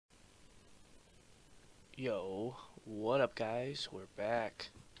Yo, what up guys? We're back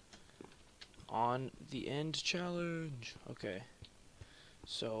on the end challenge. Okay,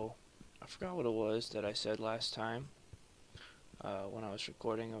 so I forgot what it was that I said last time when I was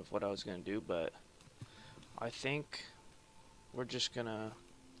recording of what I was gonna do, but I think we're just gonna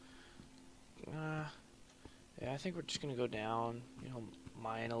yeah, I think we're just gonna go down,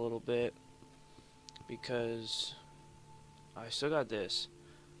 mine a little bit, because I still got this.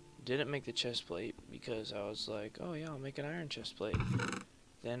 Didn't make the chest plate because I was like, oh yeah, I'll make an iron chest plate.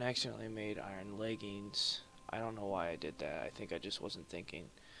 Then accidentally made iron leggings. I don't know why I did that. I think I just wasn't thinking.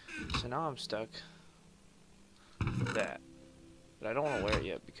 So now I'm stuck with that. But I don't want to wear it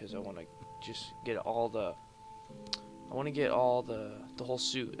yet because I want to just get all the whole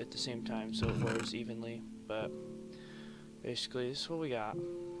suit at the same time so it wears evenly. But basically this is what we got.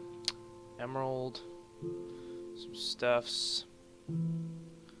 Emerald, some stuffs,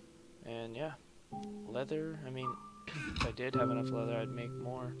 and yeah, leather. I mean, if I did have enough leather, I'd make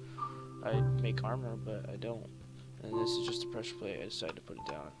more. I'd make armor, but I don't. And this is just a pressure plate. I decided to put it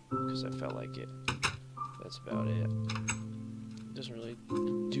down because I felt like it. That's about it. Doesn't really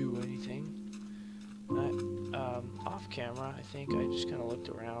do anything. Off camera, I think I just kind of looked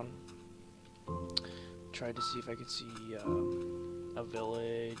around, tried to see if I could see a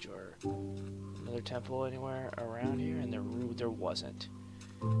village or another temple anywhere around here, and there wasn't.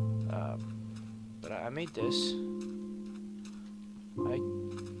 But I made this. I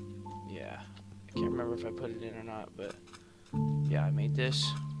can't remember if I put it in or not, but yeah, I made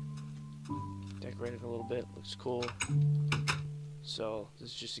this. Decorated a little bit, looks cool. So this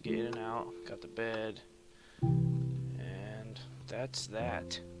is just to get in and out. Got the bed, and that's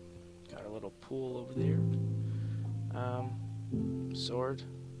that. Got a little pool over there. Sword.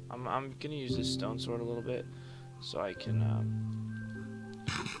 I'm gonna use this stone sword a little bit, so I can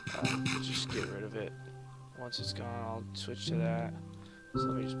just get rid of it. Once it's gone, I'll switch to that. So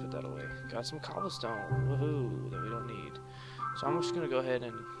let me just put that away. Got some cobblestone, woohoo, that we don't need. So I'm just gonna go ahead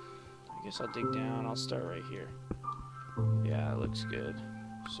and, I guess I'll dig down. I'll start right here. Yeah, it looks good.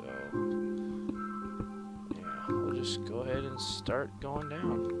 So, yeah, we'll just go ahead and start going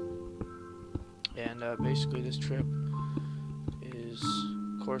down. And basically this trip is,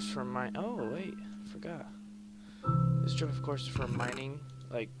 of course, for oh wait, I forgot. This trip, of course, is for mining,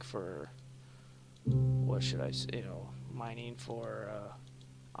 like for, what should I say, mining for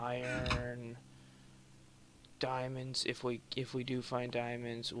iron, diamonds. If we do find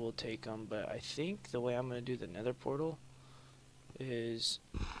diamonds, we'll take them. But I think the way I'm gonna do the Nether portal is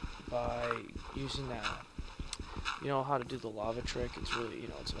by using that. You know how to do the lava trick? It's really,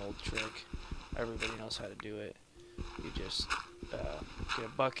 it's an old trick. Everybody knows how to do it. You just get a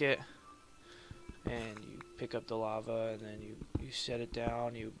bucket and you pick up the lava, and then you set it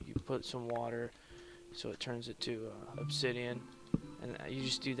down. You put some water so it turns it to obsidian, and you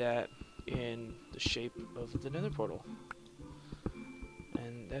just do that in the shape of the Nether portal.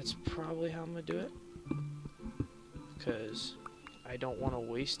 And that's probably how I'm gonna do it, because I don't want to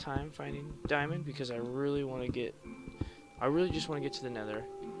waste time finding diamond, because I really just want to get to the Nether.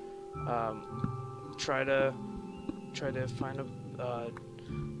 Try to find a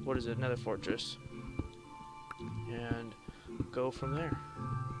Nether fortress, and go from there.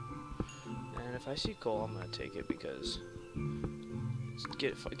 And if I see coal, I'm gonna take it, because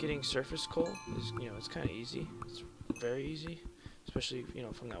getting surface coal is, it's kind of easy. It's very easy, especially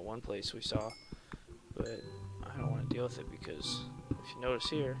from that one place we saw. But I don't want to deal with it, because if you notice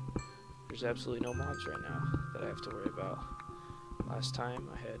here, there's absolutely no mobs right now that I have to worry about. Last time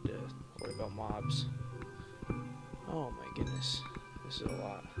I had to worry about mobs. Oh my goodness, this is a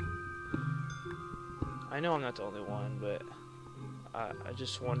lot. I know I'm not the only one, but I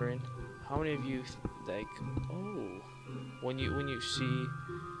just wondering, how many of you when you see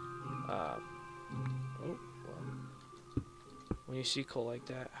when you see coal like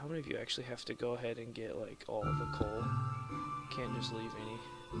that, how many of you actually have to go ahead and get like all the coal? Can't just leave any.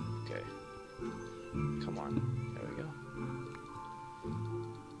 Okay, come on, there we go.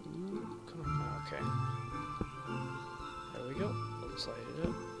 Ooh, come on, okay, there we go. Let's light it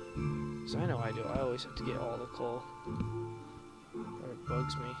up. Cause I know I do. I always have to get all the coal, or it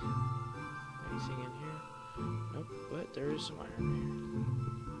bugs me. Anything in here? Nope, but there is some iron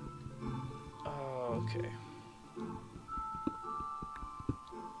here. Okay.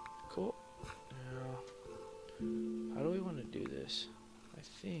 Cool. Now, how do we want to do this? I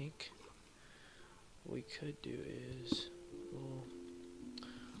think what we could do is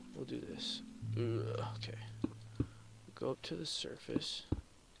we'll do this. Okay. Go up to the surface.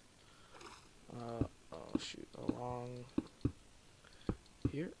 Oh shoot, along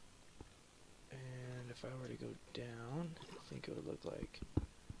here. And if if I were to go down, I think it would look like.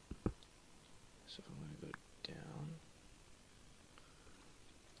 So if I'm going to go down.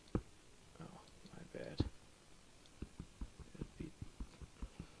 Oh, my bad. It would be.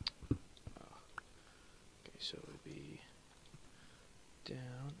 Oh. Okay, so it would be down,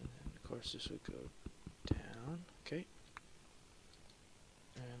 and then of course this would go down. Okay.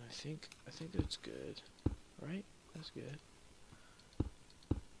 And I think that's good, right? That's good.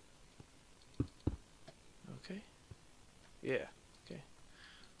 Okay. Yeah. Okay.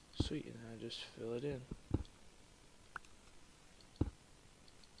 Sweet. And then I just fill it in.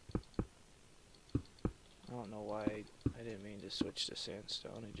 I don't know why I didn't mean to switch to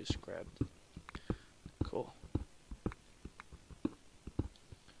sandstone. I just grabbed it. Cool.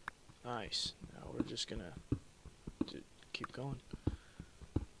 Nice. Now we're just gonna keep going.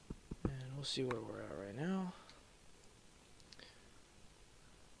 And we'll see where we're at right now.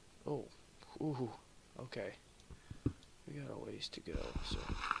 Oh. Ooh. Okay. We got a ways to go, so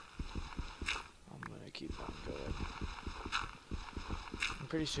I'm gonna keep on going. And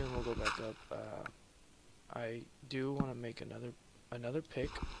pretty soon we'll go back up. I do want to make another pick.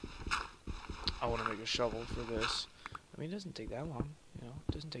 I want to make a shovel for this. I mean, it doesn't take that long, you know.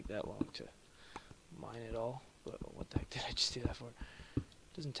 It doesn't take that long to mine it all. But what the heck did I just do that for? It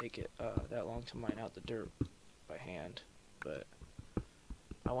doesn't take it that long to mine out the dirt by hand. But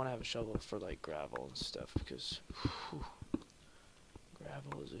I want to have a shovel for like gravel and stuff because whew,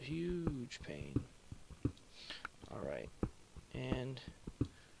 gravel is a huge pain. Alright, and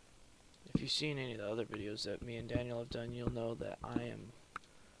if you've seen any of the other videos that me and Daniel have done, you'll know that I am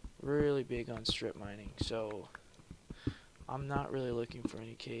really big on strip mining. So I'm not really looking for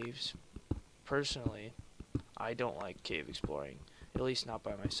any caves. Personally, I don't like cave exploring, at least not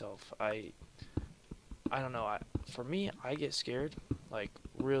by myself. I don't know. For me, I get scared like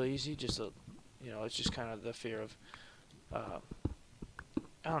real easy. Just you know, it's just kind of the fear of I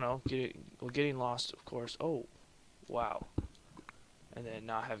don't know, getting lost, of course. Oh, wow. And then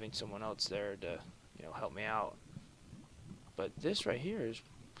not having someone else there to, you know, help me out. But this right here is,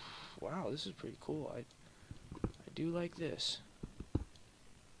 wow, this is pretty cool. I do like this.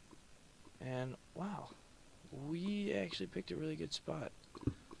 And wow, we actually picked a really good spot.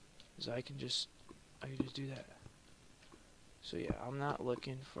 Cause I can just do that. So yeah, I'm not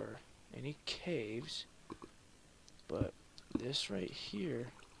looking for any caves, but this right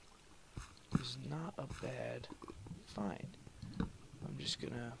here is not a bad find. I'm just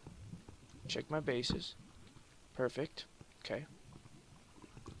gonna check my bases. Perfect. Okay.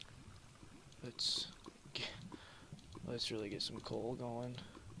 Let's really get some coal going.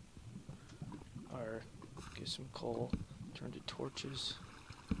 Or get some coal, turn to torches.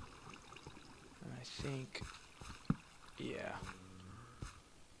 And I think, yeah,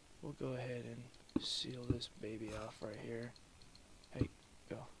 we'll go ahead and seal this baby off right here. Hey,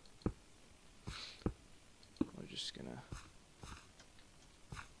 go. We're just gonna,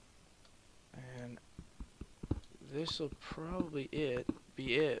 and this will probably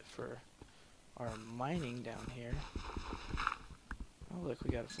be it for our mining down here. Oh look,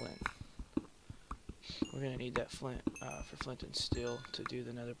 we got a flint. We're gonna need that flint for flint and steel to do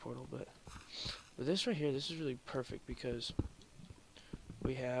the nether portal, but with this right here, this is really perfect because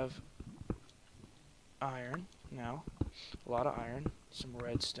we have iron now, a lot of iron, some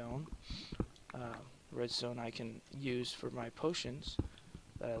redstone. Redstone I can use for my potions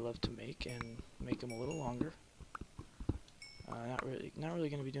that I love to make and make them a little longer. Not really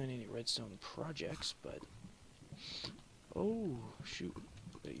going to be doing any redstone projects, but oh shoot!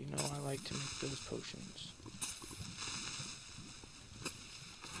 But you know I like to make those potions.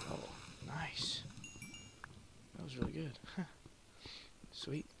 Oh, nice! That was really good.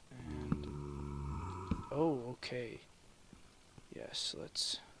 Sweet. And oh, okay. Yes,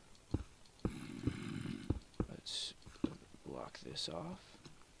 let's block this off.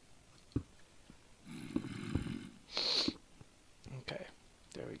 Okay,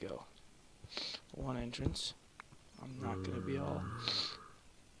 there we go. One entrance. I'm not gonna be all.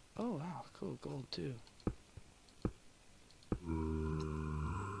 Oh wow, cool, gold too.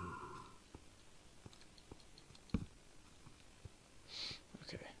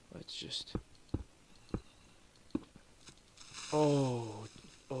 Okay, let's just. Oh,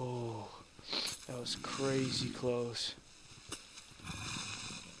 that was crazy close.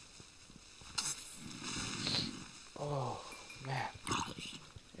 Oh man.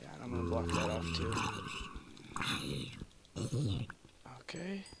 Yeah, and I'm gonna block that off too.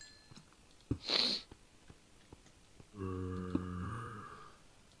 Okay.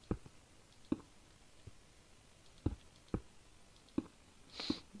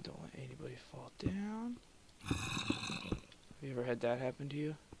 Don't let anybody fall down. Have you ever had that happen to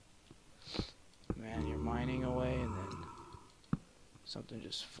you? Man, you're mining away and then something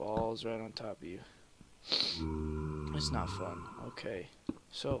just falls right on top of you. It's not fun. Okay,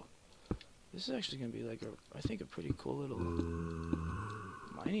 so this is actually going to be like I think a pretty cool little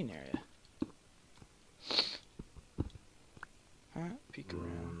mining area. Huh? Peek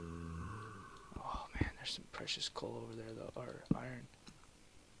around. Oh man, there's some precious coal over there though, or iron.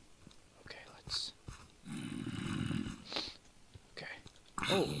 Okay, let's... Okay.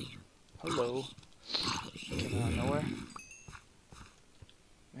 Oh! Hello. Came out of nowhere.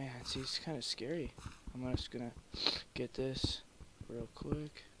 Man, see, it's kind of scary. I'm just gonna get this real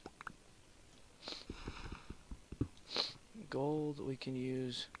quick. Gold we can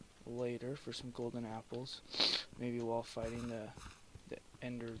use later for some golden apples. Maybe while fighting the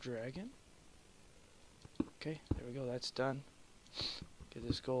Ender Dragon. Okay, there we go, that's done. Get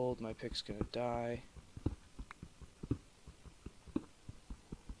this gold, my pick's gonna die.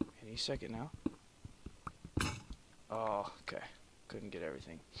 Any second now. Oh, okay. Couldn't get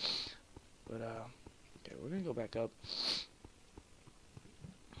everything. But, okay, we're gonna go back up.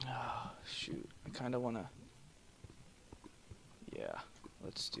 Oh, shoot. I kinda wanna... Yeah,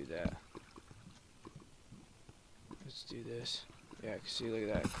 let's do that. Let's do this. Yeah, see, look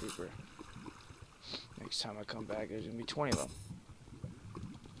at that creeper. Next time I come back, there's gonna be 20 of them.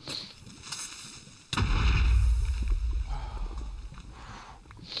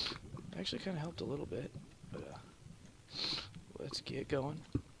 Actually kind of helped a little bit, but let's get going.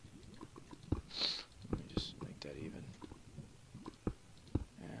 Let me just make that even.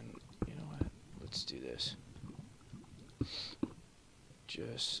 And you know what? Let's do this.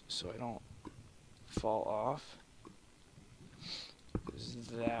 Just so I don't fall off. 'Cause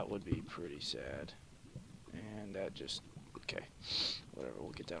that would be pretty sad. And that just... Okay. Whatever,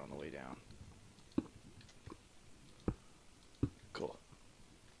 we'll get that on the way down. Cool.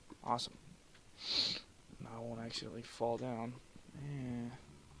 Awesome. Now I won't accidentally fall down.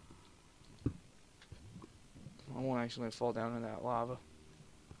 I won't accidentally fall down in that lava.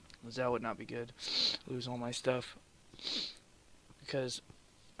 Because that would not be good. Lose all my stuff. Because,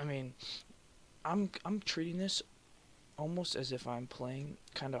 I mean, I'm treating this almost as if I'm playing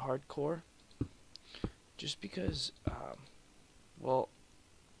kind of hardcore. Just because, well,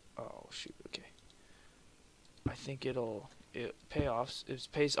 oh shoot, okay. I think it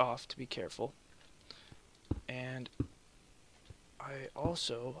pays off to be careful. And I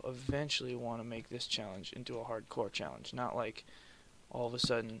also eventually want to make this challenge into a hardcore challenge. Not like all of a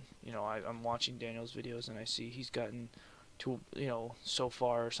sudden, you know, I'm watching Daniel's videos and I see he's gotten to, you know, so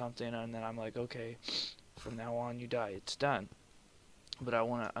far or something, and then I'm like, okay, from now on you die, it's done. But I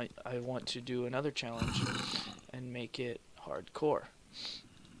want to do another challenge and make it hardcore.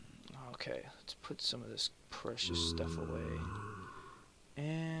 Okay, let's put some of this precious stuff away.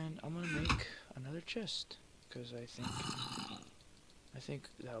 And I'm gonna make another chest, because I think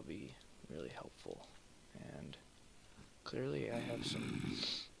that'll be really helpful. And clearly I have some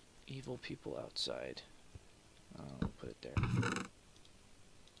evil people outside. I'll put it there.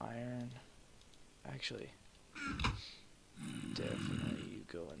 Iron. Actually, definitely you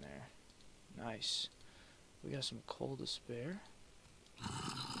go in there. Nice. We got some coal to spare.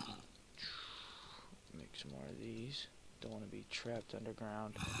 Make some more of these. Don't want to be trapped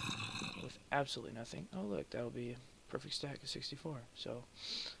underground with absolutely nothing. Oh look, that'll be a perfect stack of 64. So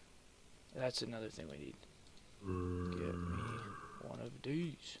that's another thing we need. Get me one of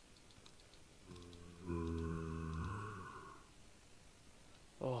these.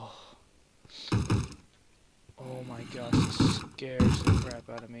 Oh. Oh my gosh, this scares the crap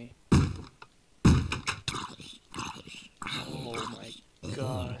out of me. Oh my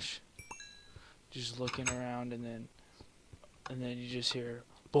gosh. Just looking around and then you just hear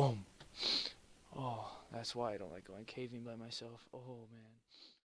boom. Oh, that's why I don't like going caving by myself. Oh man.